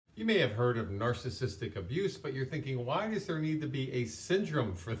You may have heard of narcissistic abuse, but you're thinking, why does there need to be a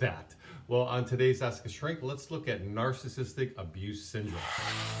syndrome for that? Well, on today's Ask a Shrink, let's look at narcissistic abuse syndrome.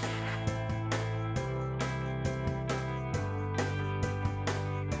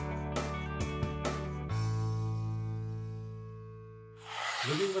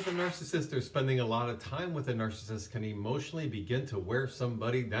 Living with a narcissist or spending a lot of time with a narcissist can emotionally begin to wear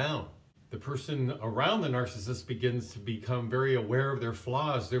somebody down. The person around the narcissist begins to become very aware of their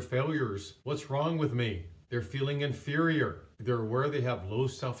flaws, their failures. What's wrong with me? They're feeling inferior. They're aware they have low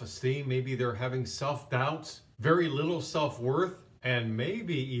self-esteem. Maybe they're having self-doubts, very little self-worth, and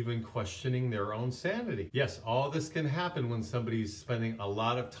maybe even questioning their own sanity. Yes, all this can happen when somebody's spending a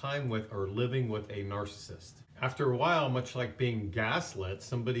lot of time with or living with a narcissist. After a while, much like being gaslit,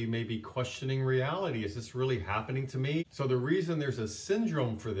 somebody may be questioning reality. Is this really happening to me? So the reason there's a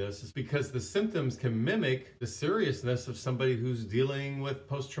syndrome for this is because the symptoms can mimic the seriousness of somebody who's dealing with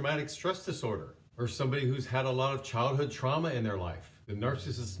post-traumatic stress disorder or somebody who's had a lot of childhood trauma in their life. The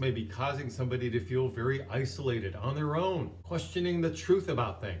narcissist may be causing somebody to feel very isolated on their own, questioning the truth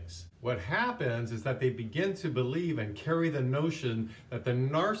about things. What happens is that they begin to believe and carry the notion that the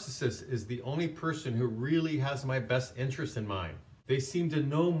narcissist is the only person who really has my best interest in mind. They seem to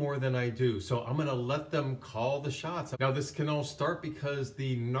know more than I do, so I'm going to let them call the shots. Now, this can all start because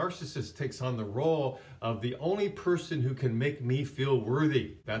the narcissist takes on the role of the only person who can make me feel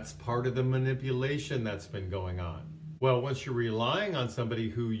worthy. That's part of the manipulation that's been going on. Well, once you're relying on somebody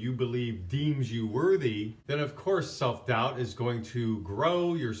who you believe deems you worthy, then of course self-doubt is going to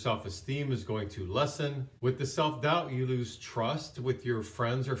grow, your self-esteem is going to lessen. With the self-doubt, you lose trust with your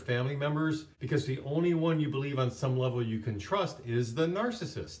friends or family members because the only one you believe on some level you can trust is the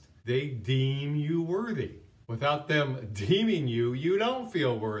narcissist. They deem you worthy. Without them deeming you, you don't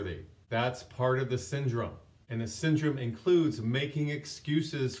feel worthy. That's part of the syndrome. And the syndrome includes making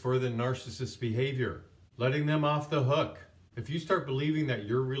excuses for the narcissist's behavior. Letting them off the hook. If you start believing that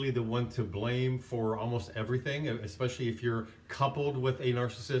you're really the one to blame for almost everything, especially if you're coupled with a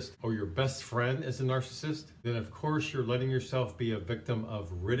narcissist or your best friend is a narcissist, then of course you're letting yourself be a victim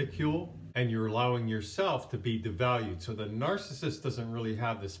of ridicule and you're allowing yourself to be devalued. So the narcissist doesn't really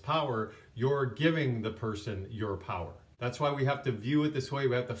have this power. You're giving the person your power. That's why we have to view it this way.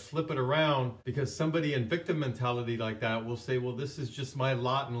 We have to flip it around because somebody in victim mentality like that will say, well, this is just my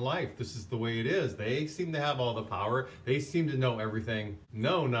lot in life. This is the way it is. They seem to have all the power. They seem to know everything.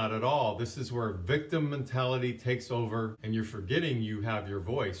 No, not at all. This is where victim mentality takes over and you're forgetting you have your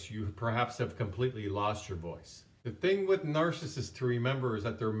voice. You perhaps have completely lost your voice. The thing with narcissists to remember is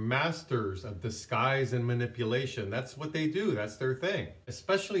that they're masters of disguise and manipulation. That's what they do. That's their thing.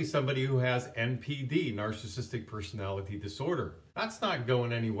 Especially somebody who has NPD, narcissistic personality disorder. That's not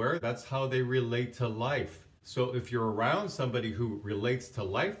going anywhere. That's how they relate to life. So if you're around somebody who relates to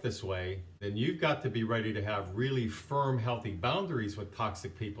life this way, then you've got to be ready to have really firm, healthy boundaries with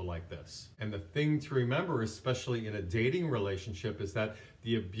toxic people like this. And the thing to remember, especially in a dating relationship, is that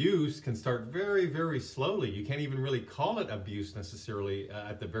the abuse can start very, very slowly. You can't even really call it abuse necessarily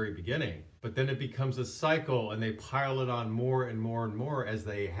at the very beginning. But then it becomes a cycle and they pile it on more and more and more as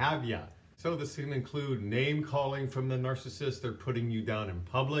they have you. So this can include name calling from the narcissist. They're putting you down in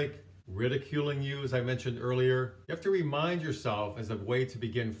public, ridiculing you, as I mentioned earlier. You have to remind yourself as a way to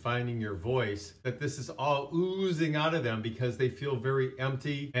begin finding your voice that this is all oozing out of them because they feel very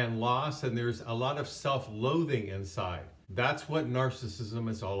empty and lost and there's a lot of self-loathing inside. That's what narcissism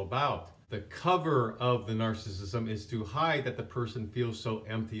is all about. The cover of the narcissism is to hide that the person feels so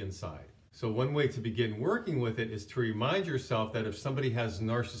empty inside. So one way to begin working with it is to remind yourself that if somebody has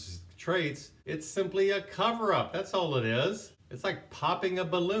narcissistic traits, it's simply a cover-up. That's all it is. It's like popping a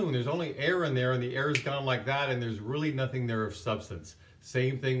balloon. There's only air in there and the air's gone like that and there's really nothing there of substance.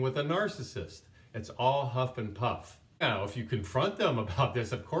 Same thing with a narcissist. It's all huff and puff. Now, if you confront them about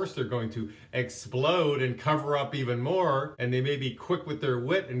this, of course they're going to explode and cover up even more, and they may be quick with their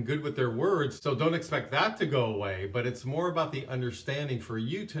wit and good with their words, so don't expect that to go away, but it's more about the understanding for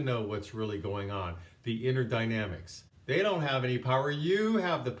you to know what's really going on, the inner dynamics. They don't have any power, you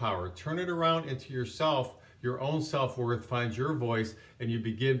have the power. Turn it around into yourself, your own self-worth, find your voice, and you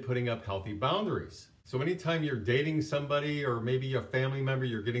begin putting up healthy boundaries. So anytime you're dating somebody or maybe a family member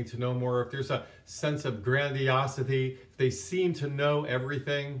you're getting to know more, if there's a sense of grandiosity, if they seem to know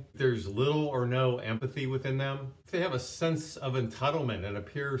everything, if there's little or no empathy within them, if they have a sense of entitlement and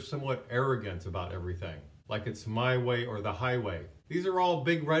appear somewhat arrogant about everything, like it's my way or the highway, these are all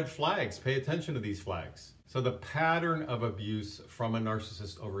big red flags. Pay attention to these flags. So the pattern of abuse from a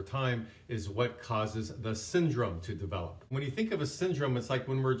narcissist over time is what causes the syndrome to develop. When you think of a syndrome, it's like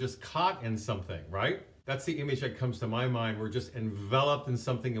when we're just caught in something, right? That's the image that comes to my mind. We're just enveloped in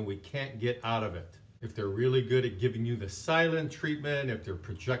something and we can't get out of it. If they're really good at giving you the silent treatment, if they're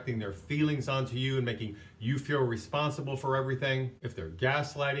projecting their feelings onto you and making you feel responsible for everything, if they're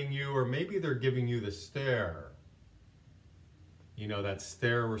gaslighting you, or maybe they're giving you the stare. You know, that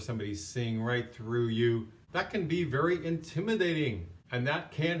stare where somebody's seeing right through you. That can be very intimidating, and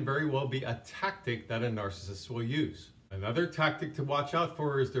that can very well be a tactic that a narcissist will use. Another tactic to watch out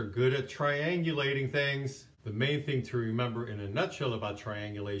for is they're good at triangulating things. The main thing to remember in a nutshell about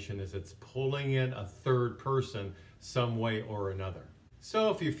triangulation is it's pulling in a third person some way or another.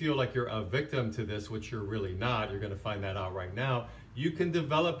 So if you feel like you're a victim to this, which you're really not, you're going to find that out right now, you can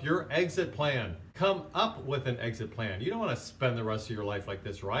develop your exit plan. Come up with an exit plan. You don't want to spend the rest of your life like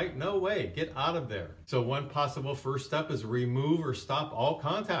this, right? No way. Get out of there. So one possible first step is remove or stop all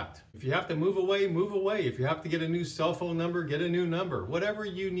contact. If you have to move away, move away. If you have to get a new cell phone number, get a new number. Whatever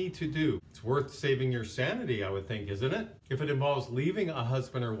you need to do. It's worth saving your sanity, I would think, isn't it? If it involves leaving a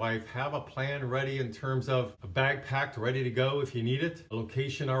husband or wife, have a plan ready in terms of a bag packed, ready to go if you need it, a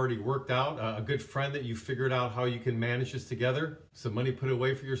location already worked out, a good friend that you figured out how you can manage this together, some money put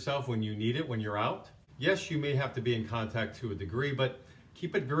away for yourself when you need it, when you're out. Yes, you may have to be in contact to a degree, but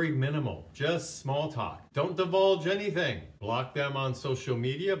keep it very minimal, just small talk. Don't divulge anything. Block them on social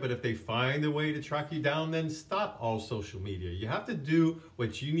media, but if they find a way to track you down, then stop all social media. You have to do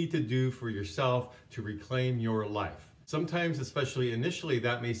what you need to do for yourself to reclaim your life. Sometimes, especially initially,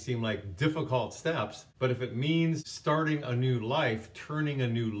 that may seem like difficult steps, but if it means starting a new life, turning a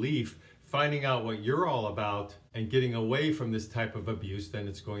new leaf, finding out what you're all about, and getting away from this type of abuse, then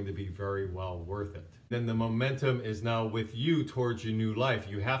it's going to be very well worth it. Then the momentum is now with you towards your new life.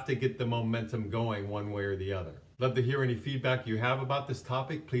 You have to get the momentum going one way or the other. Love to hear any feedback you have about this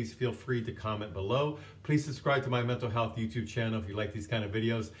topic. Please feel free to comment below. Please subscribe to my mental health YouTube channel if you like these kind of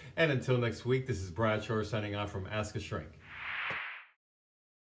videos. And until next week, this is Brad Shore signing off from Ask a Shrink.